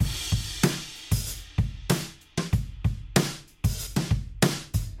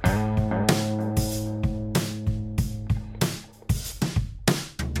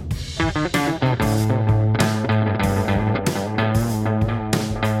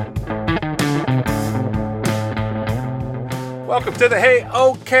welcome to the Hey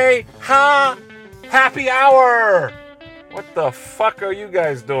Okay Ha Happy Hour. What the fuck are you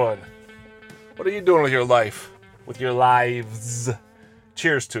guys doing? What are you doing with your life? With your lives?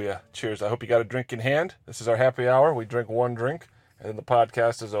 Cheers to you. Cheers. I hope you got a drink in hand. This is our happy hour. We drink one drink and then the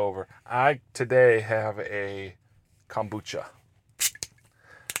podcast is over. I today have a kombucha.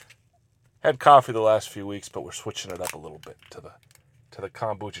 Had coffee the last few weeks, but we're switching it up a little bit to the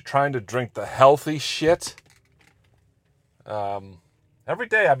kombucha. Trying to drink the healthy shit. Every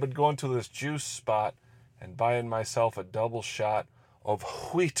day I've been going to this juice spot and buying myself a double shot of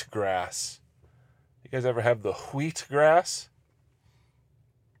wheatgrass. You guys ever have the wheatgrass?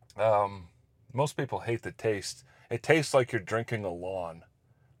 Most people hate the taste. It tastes like you're drinking a lawn.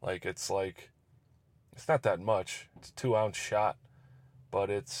 It's not that much. It's a 2-ounce shot, but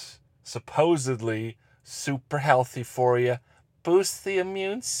it's supposedly super healthy for you. Boosts the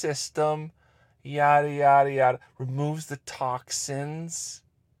immune system. Yada, yada, yada. Removes the toxins.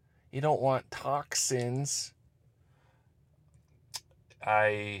 You don't want toxins.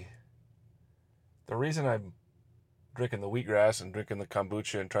 The reason I'm drinking the wheatgrass and drinking the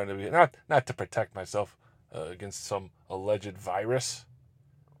kombucha and trying to be, not to protect myself against some alleged virus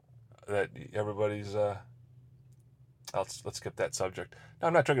that everybody's, let's skip that subject. No,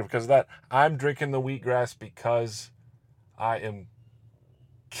 I'm not drinking because of that. I'm drinking the wheatgrass because I am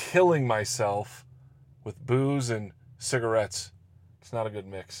killing myself with booze and cigarettes. It's not a good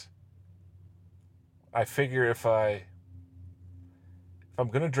mix. I figure if I'm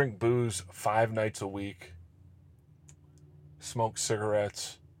going to drink booze 5 nights a week, smoke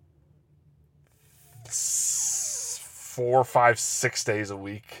cigarettes 4, 5, 6 days a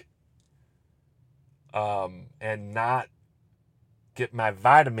week, and not get my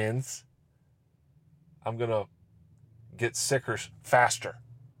vitamins, I'm going to get sicker faster.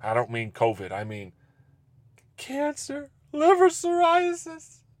 I don't mean COVID. I mean cancer, liver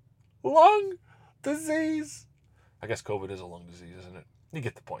cirrhosis, lung disease. I guess COVID is a lung disease, isn't it? You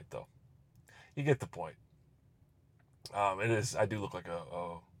get the point, though. You get the point. It is. I do look like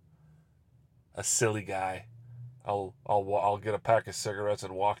a silly guy. I'll get a pack of cigarettes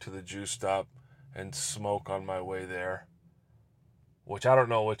and walk to the juice stop and smoke on my way there. Which I don't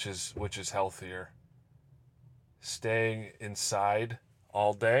know which is healthier. Staying inside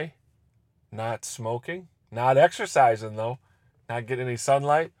all day, not smoking, not exercising though, not getting any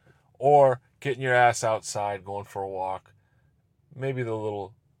sunlight, or getting your ass outside, going for a walk. Maybe the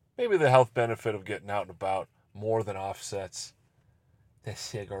health benefit of getting out and about more than offsets the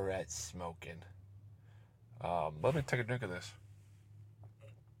cigarette smoking. Let me take a drink of this.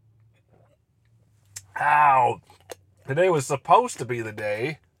 Ow! Today was supposed to be the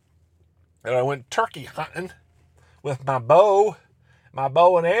day that I went turkey hunting with my bow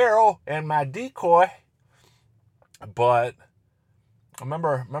and arrow, and my decoy. But I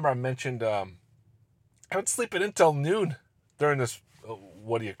remember I mentioned I was sleeping until noon during this,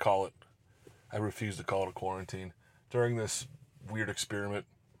 what do you call it? I refuse to call it a quarantine. During this weird experiment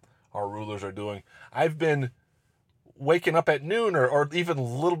our rulers are doing. I've been waking up at noon or even a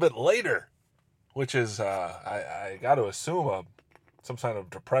little bit later, which is, I got to assume some kind of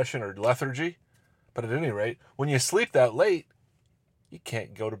depression or lethargy. But at any rate, when you sleep that late, you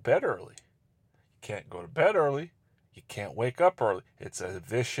can't go to bed early. You can't go to bed early. You can't wake up early. It's a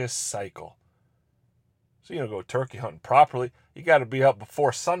vicious cycle. So, go turkey hunting properly, you got to be up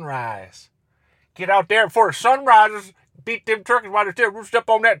before sunrise. Get out there before the sun rises. Beat them turkeys while they're still roosted up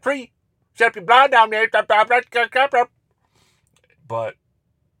on that tree. Set up your blind down there. But,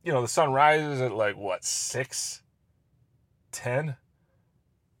 the sun rises at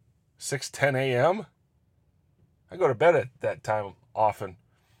 6:10 a.m.? I go to bed at that time often.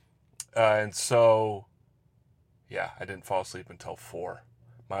 And so, I didn't fall asleep until 4.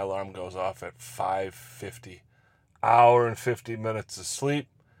 My alarm goes off at 5:50. Hour and 50 minutes of sleep.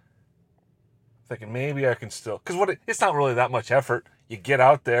 Thinking maybe I can still... Because it's not really that much effort. You get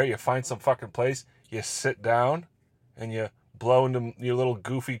out there, you find some fucking place, you sit down, and you blow into your little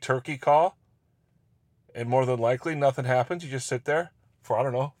goofy turkey call. And more than likely, nothing happens. You just sit there for,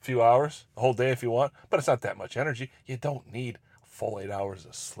 a few hours, a whole day if you want. But it's not that much energy. You don't need a full 8 hours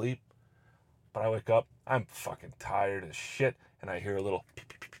of sleep. But I wake up, I'm fucking tired as shit, and I hear a little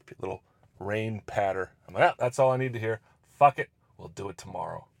rain patter. I'm like, that's all I need to hear. Fuck it, we'll do it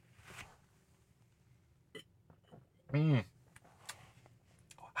tomorrow.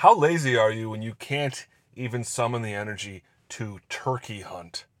 How lazy are you when you can't even summon the energy to turkey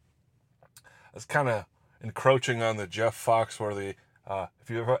hunt? It's kind of encroaching on the Jeff Foxworthy, if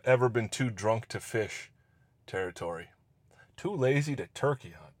you've ever been too drunk to fish territory. Too lazy to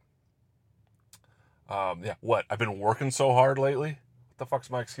turkey hunt. Yeah, what? I've been working so hard lately? What the fuck's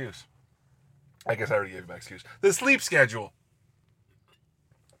my excuse? I guess I already gave you my excuse. The sleep schedule.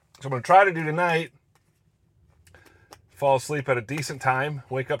 So I'm going to try to do tonight, fall asleep at a decent time,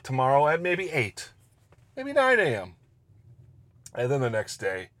 wake up tomorrow at maybe 8, maybe 9 a.m. And then the next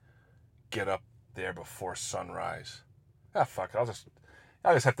day, get up there before sunrise. Fuck, I'll just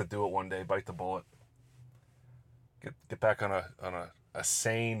have to do it one day, bite the bullet. Get back on a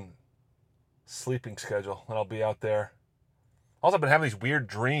sane sleeping schedule, and I'll be out there. Also, I've been having these weird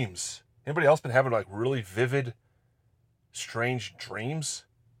dreams. Anybody else been having like really vivid, strange dreams?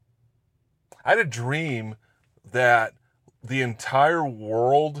 I had a dream that the entire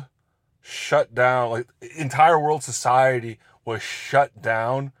world shut down, like entire world society was shut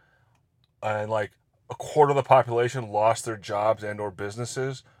down, and like a quarter of the population lost their jobs and or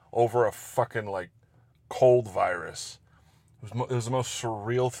businesses over a fucking like cold virus. It was the most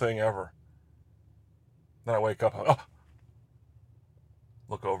surreal thing ever. Then I wake up,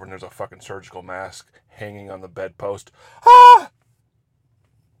 look over, and there's a fucking surgical mask hanging on the bedpost. Ah!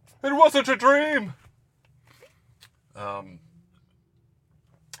 It wasn't a dream! Yeah,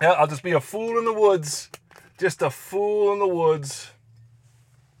 I'll just be a fool in the woods. Just a fool in the woods.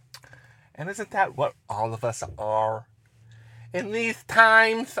 And isn't that what all of us are? In these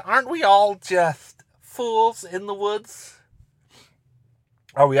times, aren't we all just fools in the woods?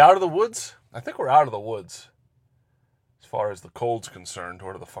 Are we out of the woods? I think we're out of the woods. As far as the cold's concerned,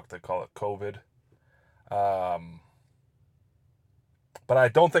 whatever the fuck they call it, COVID. But I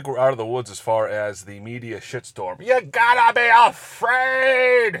don't think we're out of the woods as far as the media shitstorm. You gotta be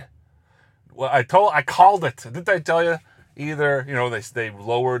afraid! Well, I called it. Didn't I tell you? Either, they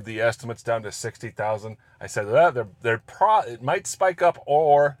lowered the estimates down to 60,000. I said that it might spike up,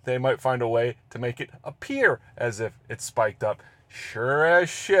 or they might find a way to make it appear as if it's spiked up. Sure as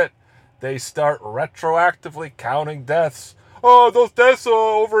shit, they start retroactively counting deaths. Oh, those deaths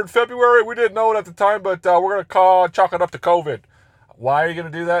over in February, we didn't know it at the time, but we're going to chalk it up to COVID. Why are you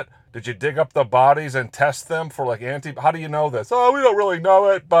going to do that? Did you dig up the bodies and test them for like how do you know this? Oh, we don't really know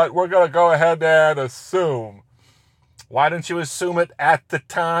it, but we're going to go ahead and assume. Why didn't you assume it at the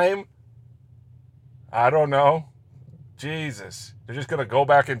time? I don't know. Jesus. They're just going to go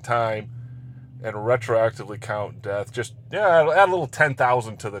back in time and retroactively count death. Just, add a little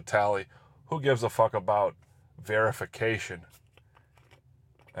 10,000 to the tally. Who gives a fuck about verification?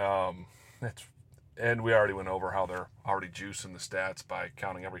 And we already went over how they're already juicing the stats by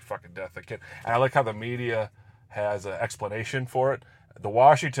counting every fucking death they can. And I like how the media has an explanation for it. The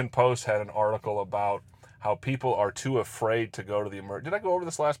Washington Post had an article about how people are too afraid to go to the emergency. Did I go over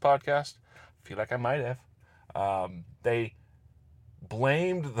this last podcast? I feel like I might have. They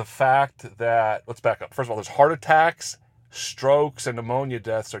blamed the fact that, let's back up. First of all, there's heart attacks, strokes, and pneumonia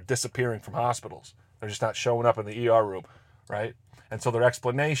deaths are disappearing from hospitals. They're just not showing up in the ER room, right? And so their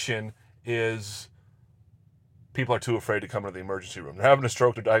explanation is people are too afraid to come into the emergency room. They're having a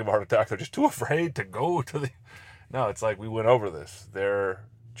stroke, they're dying of a heart attack, they're just too afraid to go to the... No, it's like we went over this. They're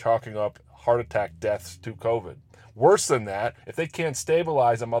chalking up heart attack deaths to COVID. Worse than that, if they can't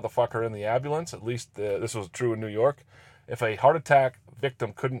stabilize a motherfucker in the ambulance, at least this was true in New York, if a heart attack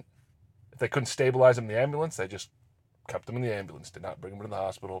victim if they couldn't stabilize him in the ambulance, they just kept them in the ambulance, did not bring them to the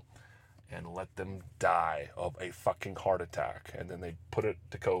hospital, and let them die of a fucking heart attack. And then they put it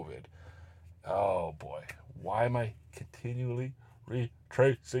to COVID. Oh boy, why am I continually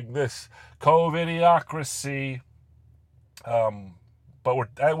retracing this COVIDiocracy? But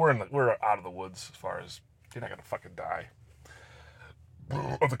we're out of the woods as far as you're not gonna fucking die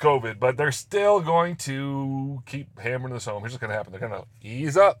of the COVID, but they're still going to keep hammering this home. Here's what's gonna happen: they're gonna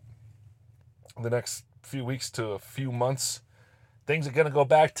ease up in the next few weeks to a few months. Things are gonna go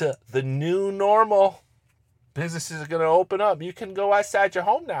back to the new normal. Businesses are gonna open up. You can go outside your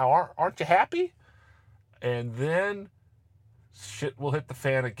home now. Aren't you happy? And then shit will hit the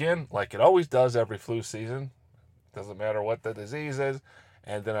fan again, like it always does every flu season. Doesn't matter what the disease is.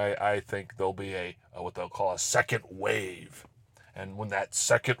 And then I think there'll be a what they'll call a second wave. And when that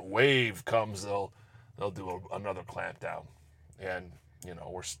second wave comes, they'll do another clampdown. And,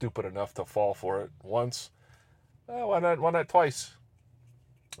 we're stupid enough to fall for it once. Well, why not twice?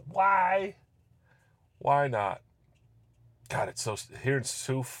 Why? Why not? God, it's so... Here in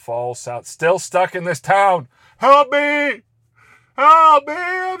Sioux Falls, South... Still stuck in this town. Help me! Help me!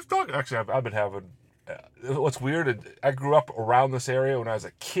 I'm stuck. Actually, I've been having... What's weird, I grew up around this area when I was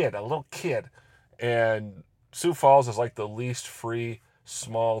a little kid. And Sioux Falls is like the least free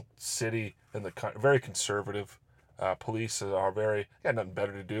small city in the country. Very conservative. Police are very... got nothing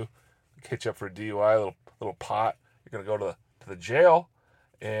better to do. Hit you up for a DUI, a little pot. You're going to go to the jail.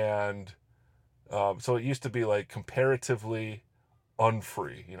 And... So it used to be like comparatively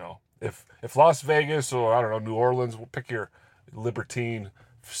unfree. If Las Vegas or I don't know New Orleans, we'll pick your libertine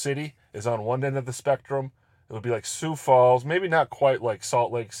city, is on one end of the spectrum, it would be like Sioux Falls, maybe not quite like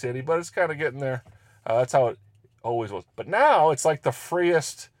Salt Lake City, but it's kind of getting there. That's how it always was. But now it's like the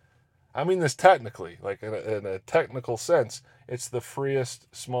freest. I mean this technically, like in a technical sense, it's the freest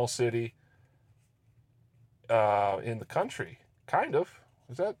small city in the country. Kind of.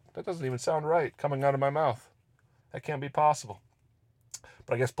 That doesn't even sound right coming out of my mouth. That can't be possible.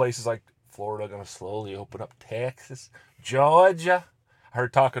 But I guess places like Florida are going to slowly open up. Texas, Georgia. I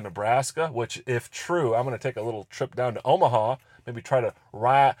heard talk of Nebraska, which, if true, I'm going to take a little trip down to Omaha. Maybe try to,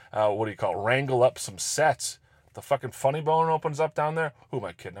 wrangle up some sets. The fucking Funny Bone opens up down there. Who am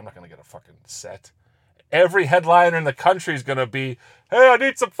I kidding? I'm not going to get a fucking set. Every headliner in the country is going to be, hey, I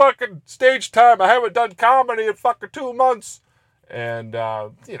need some fucking stage time. I haven't done comedy in fucking 2 months. And,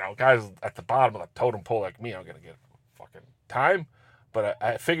 guys at the bottom of the totem pole like me, I'm going to get fucking time. But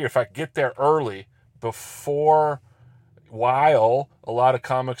I figure if I get there early, while a lot of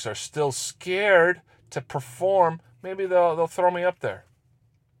comics are still scared to perform, maybe they'll throw me up there.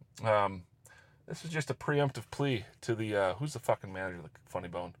 This is just a preemptive plea to the, who's the fucking manager of the Funny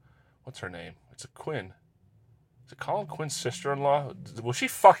Bone? What's her name? It's a Quinn. Is it Colin Quinn's sister-in-law? Was she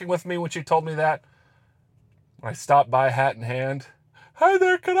fucking with me when she told me that? When I stopped by hat in hand. Hi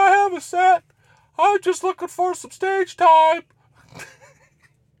there, can I have a set? I'm just looking for some stage time.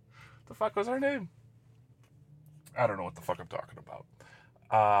 The fuck was her name? I don't know what the fuck I'm talking about.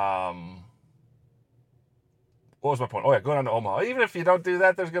 What was my point? Oh yeah, go down to Omaha. Even if you don't do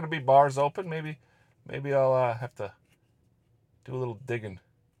that, there's going to be bars open. Maybe I'll have to do a little digging.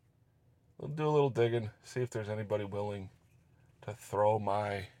 Do a little digging. See if there's anybody willing to throw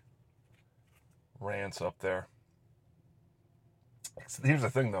my rants up there. Here's the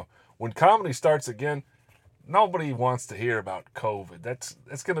thing, though. When comedy starts again, nobody wants to hear about COVID. That's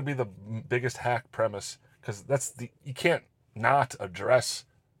going to be the biggest hack premise, because you can't not address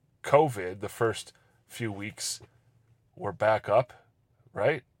COVID the first few weeks. We're back up,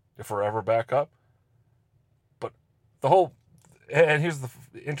 right? If we're ever back up. But and here's the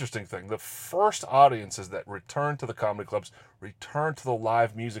interesting thing. The first audiences that return to the comedy clubs, return to the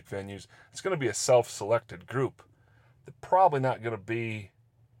live music venues, it's going to be a self-selected group. They're probably not going to be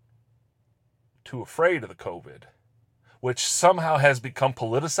too afraid of the COVID, which somehow has become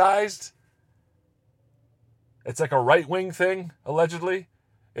politicized. It's like a right-wing thing, allegedly.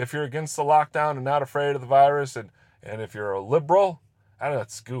 If you're against the lockdown and not afraid of the virus, and if you're a liberal, I don't know,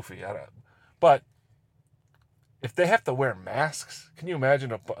 it's goofy. But if they have to wear masks, can you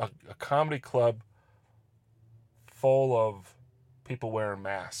imagine a comedy club full of people wearing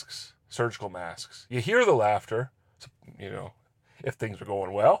masks, surgical masks? You hear the laughter, if things are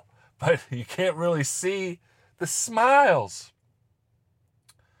going well, but you can't really see the smiles.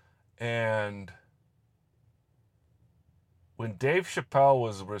 And when Dave Chappelle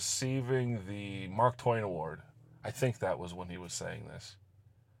was receiving the Mark Twain Award, I think that was when he was saying this.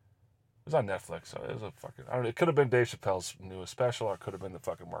 It was on Netflix, so it was it could have been Dave Chappelle's newest special, or it could have been the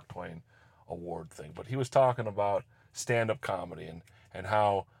fucking Mark Twain Award thing. But he was talking about stand-up comedy and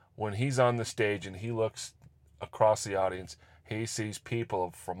how when he's on the stage and he looks across the audience, he sees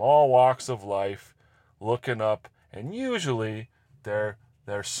people from all walks of life looking up, and usually they're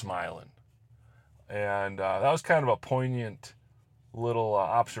smiling. And that was kind of a poignant little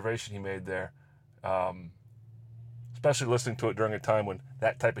observation he made there. Especially listening to it during a time when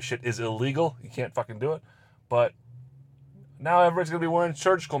that type of shit is illegal. You can't fucking do it. But now everybody's going to be wearing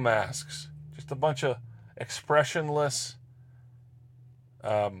surgical masks. Just a bunch of expressionless,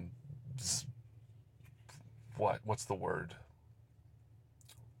 what's the word?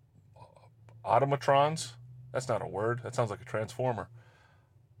 Automatrons? That's not a word. That sounds like a transformer.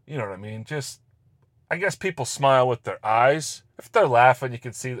 You know what I mean? I guess people smile with their eyes. If they're laughing, you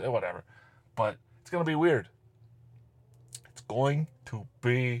can see whatever. But it's going to be weird. It's going to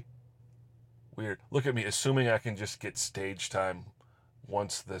be weird. Look at me, assuming I can just get stage time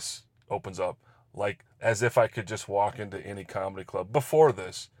once this opens up. Like, as if I could just walk into any comedy club before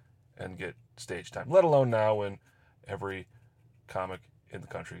this and get stage time. Let alone now when every comic in the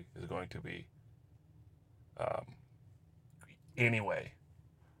country is going to be anyway.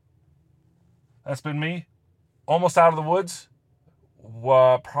 That's been me. Almost out of the woods.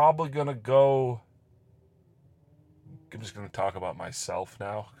 Probably going to go... I'm just going to talk about myself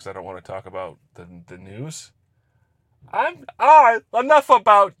now because I don't want to talk about the news. Enough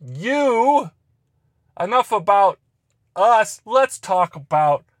about you. Enough about us. Let's talk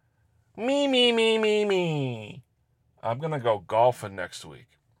about me. I'm going to go golfing next week.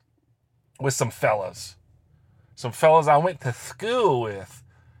 with some fellas. Some fellas I went to school with.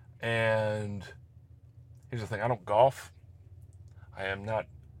 And here's the thing, I don't golf. I am not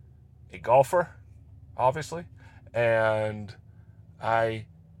a golfer, obviously. And I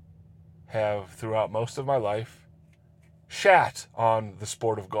have, throughout most of my life, shat on the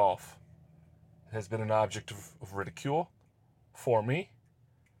sport of golf. It has been an object of ridicule for me.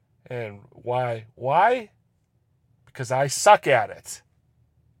 And why? Why? Because I suck at it.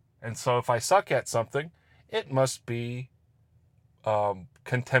 And so if I suck at something, it must be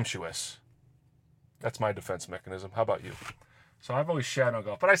contemptuous. That's my defense mechanism. How about you? So I've always shat on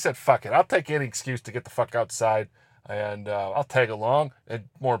golf. But I said, fuck it. I'll take any excuse to get the fuck outside. And I'll tag along. And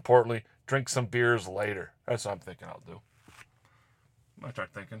more importantly, drink some beers later. That's what I'm thinking I'll do. I start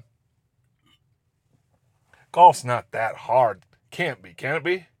thinking. Golf's not that hard. Can't be. Can it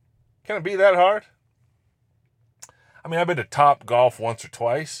be? Can it be that hard? I mean, I've been to Top Golf once or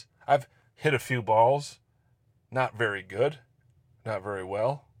twice. I've hit a few balls. Not very good. Not very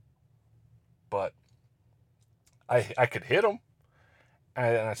well. But I could hit them.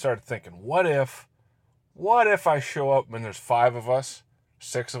 And I started thinking, what if I show up and there's 5 of us,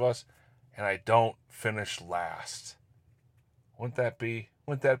 6 of us, and I don't finish last? Wouldn't that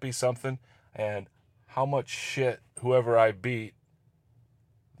be something? And how much shit whoever I beat,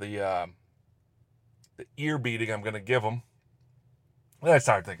 the ear beating I'm going to give them. Then I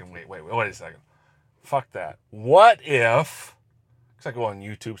started thinking, wait a second. Fuck that. What if, because I go on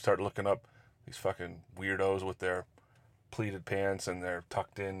YouTube, start looking up these fucking weirdos with their pleated pants and their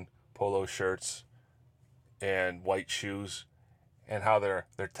tucked in polo shirts and white shoes, and how their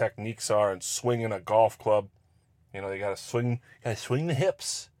techniques are in swinging a golf club. You know, they gotta swing the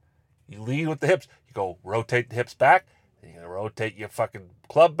hips. You lead with the hips. You go rotate the hips back, and you rotate your fucking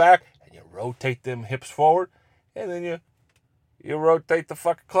club back, and you rotate them hips forward, and then you rotate the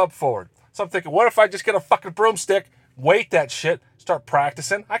fucking club forward. So I'm thinking, what if I just get a fucking broomstick, weight that shit, start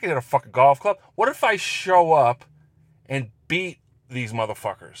practicing? I can hit a fucking golf club. What if I show up and beat these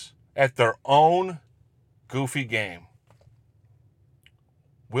motherfuckers at their own goofy game?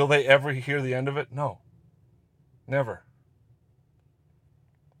 Will they ever hear the end of it? No. Never.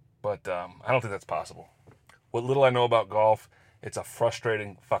 But I don't think that's possible. What little I know about golf, it's a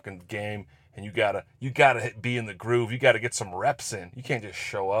frustrating fucking game, and you gotta be in the groove. You gotta get some reps in. You can't just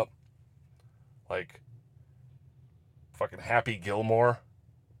show up like fucking Happy Gilmore,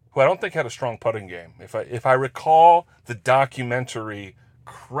 who I don't think had a strong putting game. If I recall the documentary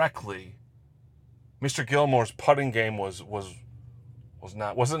correctly, Mr. Gilmore's putting game was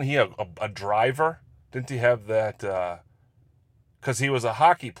not. Wasn't he a driver? Didn't he have that? Because he was a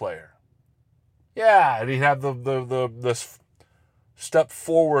hockey player. Yeah, and he'd have the step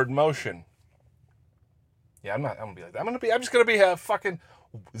forward motion. Yeah, I'm gonna be like that. I'm just gonna be fucking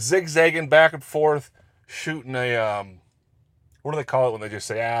zigzagging back and forth, shooting a what do they call it when they just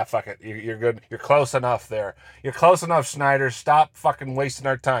say, fuck it, you're good, you're close enough there. You're close enough, Snyder. Stop fucking wasting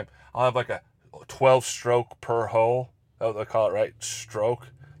our time. I'll have like a 12 stroke per hole. That's what they call it, right? Stroke.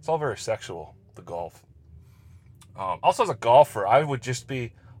 It's all very sexual, the golf. Also, as a golfer, I would just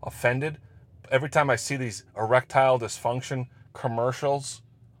be offended every time I see these erectile dysfunction commercials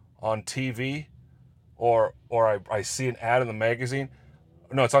on TV, or I see an ad in the magazine.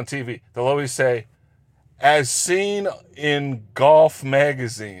 No, it's on TV. They'll always say, as seen in Golf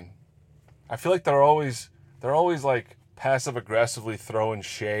Magazine. I feel like they're always like passive aggressively throwing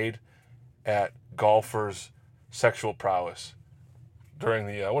shade at golfers' sexual prowess during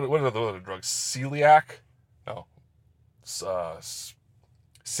the what are the drugs? Celiac? No. Cialis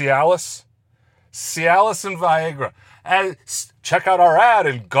and Viagra. And check out our ad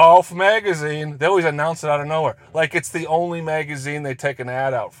in Golf Magazine. They always announce it out of nowhere, like it's the only magazine they take an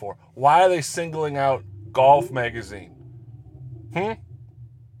ad out for. Why are they singling out Golf Magazine? Are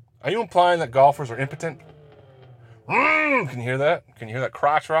you implying that golfers are impotent? Can you hear that? Can you hear that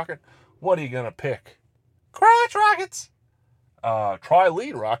crotch rocket? What are you gonna pick? Crotch rockets. Try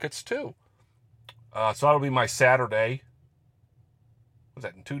lead rockets too. So that'll be my Saturday. Was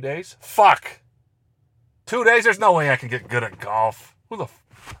that in 2 days? Fuck. 2 days? There's no way I can get good at golf. Who the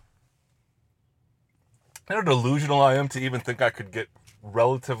how delusional I am to even think I could get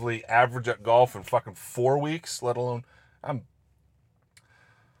relatively average at golf in fucking 4 weeks, let alone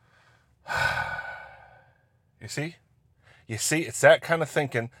You see, it's that kind of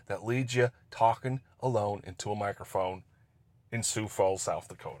thinking that leads you talking alone into a microphone in Sioux Falls, South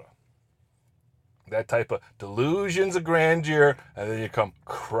Dakota. That type of delusions of grandeur, and then you come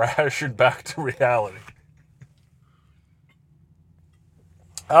crashing back to reality.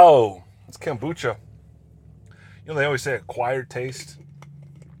 Oh, it's kombucha. You know, they always say acquired taste.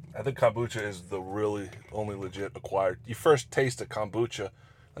 I think kombucha is the really only legit acquired. You first taste a kombucha,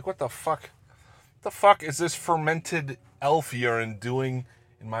 like what the fuck? What the fuck is this fermented elf urine doing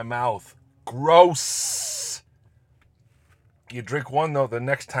in my mouth? Gross. You drink one though, the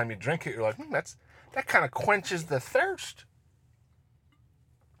next time you drink it, you're like, that kind of quenches the thirst.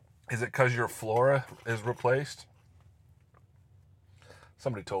 Is it because your flora is replaced?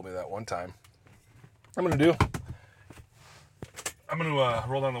 Somebody told me that one time. I'm gonna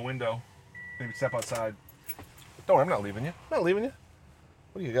roll down the window, maybe step outside. Don't worry, I'm not leaving you. I'm not leaving you.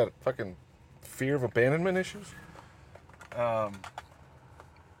 What do you got? A fucking fear of abandonment issues? I'm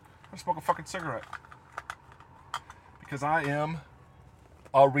gonna smoke a fucking cigarette because I am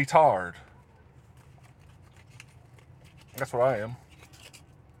a retard. That's what I am.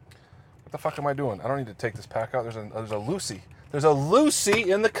 What the fuck am I doing? I don't need to take this pack out. There's a Lucy. There's a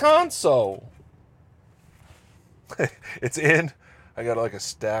Lucy in the console. It's in. I got like a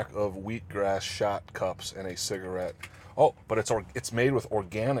stack of wheatgrass shot cups and a cigarette. Oh, but it's made with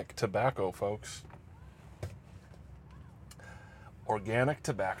organic tobacco, folks. Organic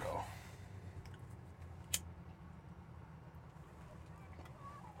tobacco.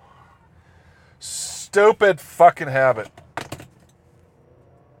 Stupid fucking habit.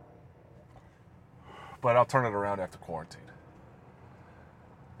 But I'll turn it around after quarantine.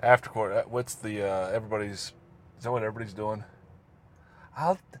 What's the everybody's? Is that what everybody's doing?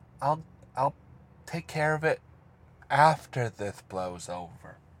 I'll take care of it after this blows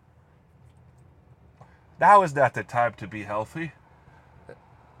over. Now is not the time to be healthy.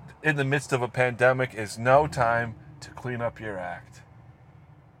 In the midst of a pandemic is no time to clean up your act.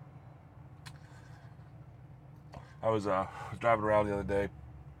 I was driving around the other day.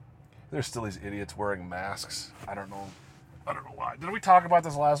 There's still these idiots wearing masks. I don't know why. Did we talk about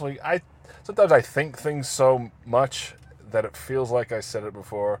this last week? Sometimes I think things so much that it feels like I said it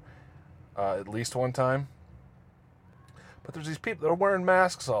before, at least one time. But there's these people that are wearing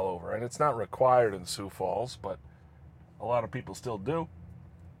masks all over, and it's not required in Sioux Falls, but a lot of people still do.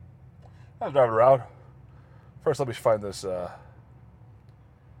 I was driving around. First, let me find this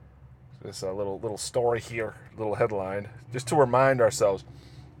little story here, little headline, just to remind ourselves,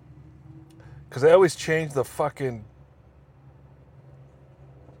 because they always change the fucking.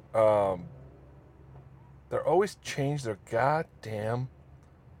 They always change their goddamn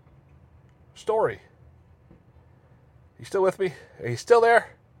story. You still with me? Are you still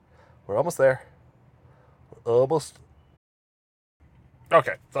there? We're almost there. We're almost.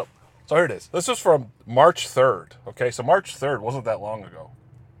 Okay, so here it is. This is from March 3rd. Okay, so March 3rd wasn't that long ago.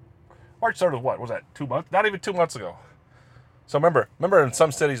 March 3rd was what? Was that 2 months? Not even 2 months ago. So remember in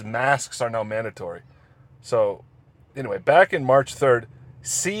some cities, masks are now mandatory. So anyway, back in March 3rd,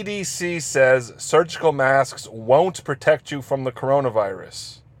 CDC says surgical masks won't protect you from the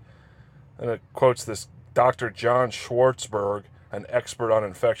coronavirus. And it quotes this Dr. John Schwartzberg, an expert on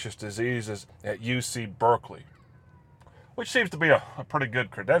infectious diseases at UC Berkeley, which seems to be a pretty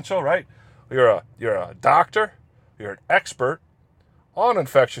good credential, right? You're a doctor, you're an expert on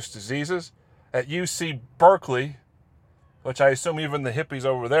infectious diseases at UC Berkeley, which I assume even the hippies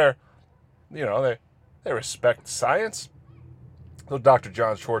over there, they respect science. So Dr.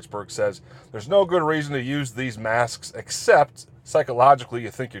 John Schwartzberg says, there's no good reason to use these masks except psychologically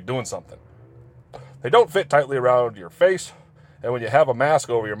you think you're doing something. They don't fit tightly around your face, and when you have a mask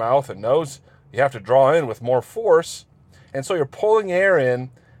over your mouth and nose, you have to draw in with more force, and so you're pulling air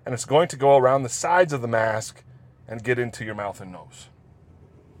in, and it's going to go around the sides of the mask and get into your mouth and nose.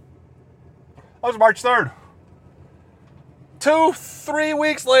 That was March 3rd. 2-3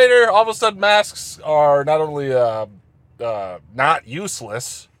 weeks later, all of a sudden masks are not only not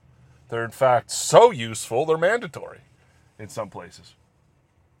useless, they're in fact so useful, they're mandatory in some places.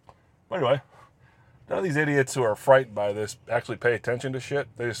 But anyway, none of these idiots who are frightened by this actually pay attention to shit.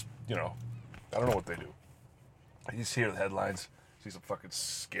 They just, I don't know what they do. You just hear the headlines, see some fucking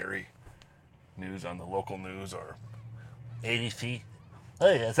scary news on the local news or ABC.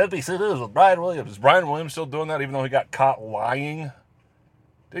 Hey, it's NBC News with Brian Williams. Is Brian Williams still doing that even though he got caught lying?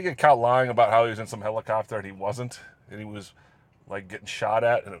 Did he get caught lying about how he was in some helicopter and he wasn't? And he was like getting shot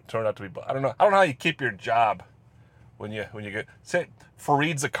at and it turned out to be, I don't know how you keep your job when you get, say,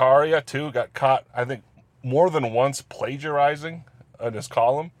 Fareed Zakaria too got caught, I think, more than once plagiarizing in his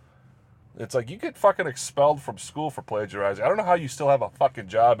column. It's like you get fucking expelled from school for plagiarizing. I don't know how you still have a fucking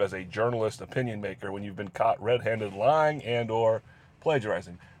job as a journalist opinion maker when you've been caught red-handed lying and or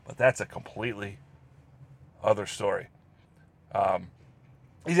plagiarizing. But that's a completely other story.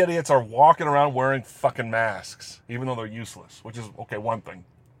 These idiots are walking around wearing fucking masks, even though they're useless, which is, okay, one thing.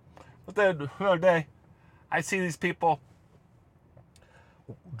 But then the other day, I see these people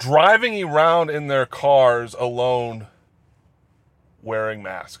driving around in their cars alone wearing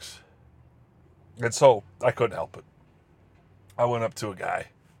masks. And so I couldn't help it. I went up to a guy.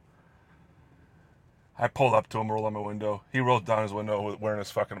 I pulled up to him, rolled on my window. He rolled down his window wearing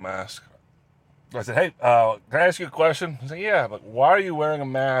his fucking mask. I said, hey, can I ask you a question? He said, yeah, but why are you wearing a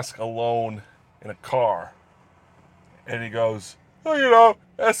mask alone in a car? And he goes, oh, you know,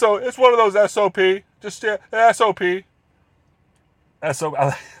 it's one of those SOP. Just SOP. SOP.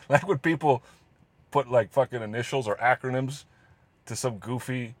 I like when people put like fucking initials or acronyms to some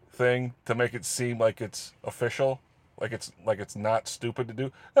goofy thing to make it seem like it's official, like it's not stupid to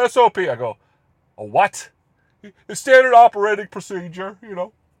do. SOP. I go, a what? It's standard operating procedure, you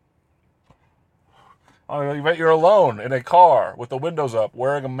know. Oh, you bet you're alone in a car with the windows up,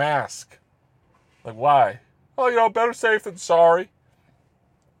 wearing a mask. Like, why? Oh, you know, better safe than sorry.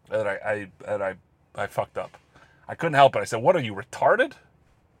 And I fucked up. I couldn't help it. I said, what, are you retarded?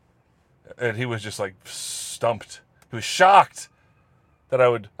 And he was just like stumped. He was shocked that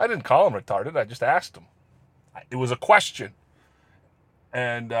I didn't call him retarded. I just asked him. It was a question.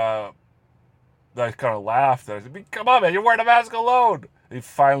 And I kind of laughed. And I said, come on, man, you're wearing a mask alone. And he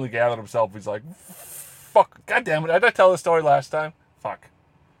finally gathered himself. He's like, fuck, God damn it. Did I tell this story last time? Fuck.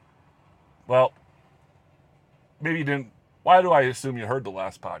 Well, maybe you didn't. Why do I assume you heard the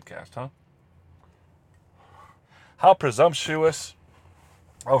last podcast, huh? How presumptuous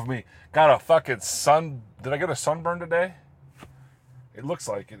of me. Got a fucking sun. Did I get a sunburn today? It looks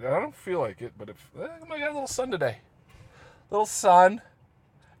like it. I don't feel like it, but I might get a little sun today. Little sun.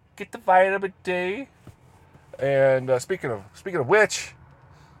 Get the vitamin D. And speaking of which,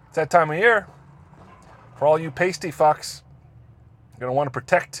 it's that time of year. For all you pasty fucks, you're going to want to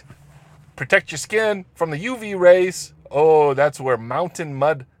protect your skin from the UV rays. Oh, that's where Mountain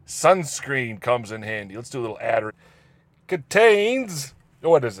Mud sunscreen comes in handy. Let's do a little ad. Contains,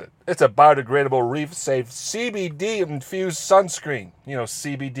 what is it? It's a biodegradable, reef-safe CBD-infused sunscreen. You know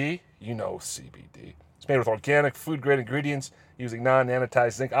CBD? You know CBD. It's made with organic food-grade ingredients using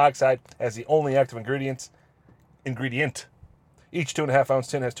non-anodized zinc oxide as the only active ingredient. Each 2.5 ounce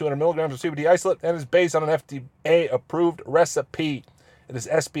tin has 200 milligrams of CBD isolate and is based on an FDA-approved recipe. It is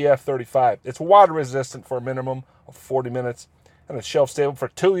SPF 35. It's water resistant for a minimum of 40 minutes, and it's shelf stable for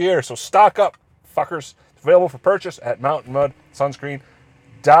 2 years. So stock up, fuckers. It's available for purchase at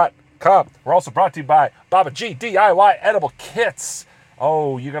mountainmudsunscreen.com. We're also brought to you by Baba G DIY Edible Kits.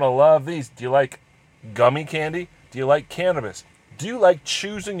 Oh, you're going to love these. Do you like gummy candy? Do you like cannabis? Do you like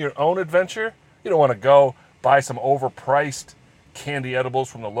choosing your own adventure? You don't want to go buy some overpriced candy edibles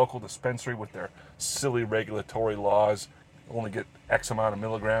from the local dispensary with their silly regulatory laws. You only get X amount of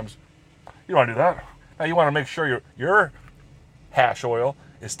milligrams. You don't want to do that. Now you want to make sure your hash oil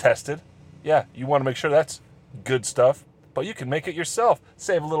is tested. Yeah, you want to make sure that's good stuff, but you can make it yourself.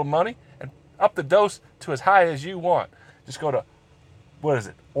 Save a little money and up the dose to as high as you want. Just go to,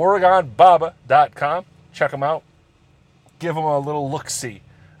 OregonBaba.com. Check them out. Give them a little look-see.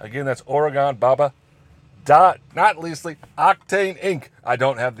 Again, that's OregonBaba. Not leastly, Octane Inc. I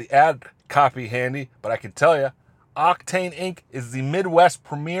don't have the ad copy handy, but I can tell you, Octane Inc. is the Midwest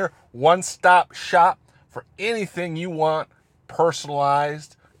premier one-stop shop for anything you want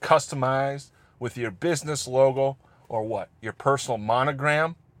personalized, customized with your business logo or what? Your personal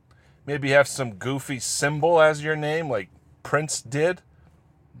monogram. Maybe you have some goofy symbol as your name like Prince did.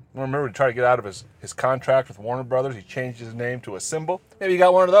 Remember to try to get out of his contract with Warner Brothers. He changed his name to a symbol. Maybe you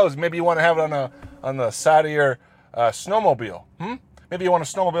got one of those. Maybe you want to have it on the side of your snowmobile. Maybe you want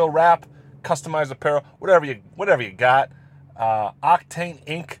a snowmobile wrap, customized apparel, whatever you got. Octane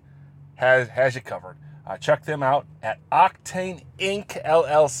Inc. has you covered. Check them out at Octane Inc.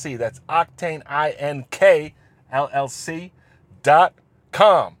 LLC. That's Octane INK LLC.com.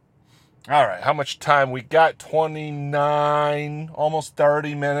 All right, how much time we got? 29, almost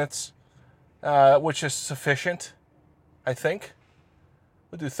 30 minutes, which is sufficient, I think.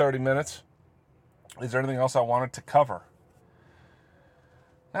 We'll do 30 minutes. Is there anything else I wanted to cover?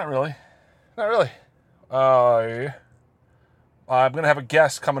 Not really. I'm going to have a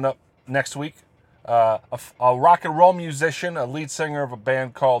guest coming up next week. A rock and roll musician, a lead singer of a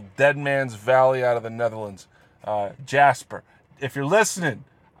band called Dead Man's Valley out of the Netherlands, Jasper. If you're listening,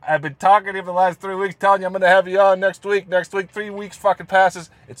 I've been talking to you for the last 3 weeks, telling you I'm going to have you on next week. 3 weeks fucking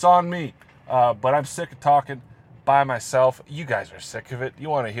passes. It's on me. But I'm sick of talking by myself. You guys are sick of it. You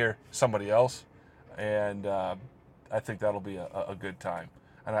want to hear somebody else. And I think that'll be a good time.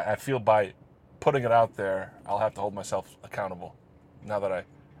 And I feel by putting it out there, I'll have to hold myself accountable now that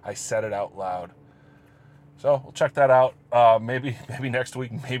I said it out loud. So we'll check that out. Maybe next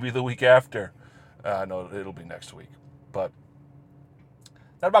week, maybe the week after. No, it'll be next week. But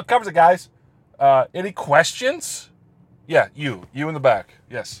that about covers it, guys. Any questions? Yeah, you in the back.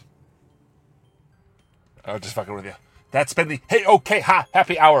 Yes. I'm just fucking with you. That's been the Hey Okay Ha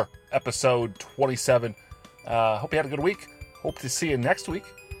Happy Hour, episode 27. Hope you had a good week. Hope to see you next week.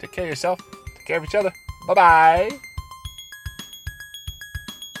 Take care of yourself. Take care of each other. Bye-bye.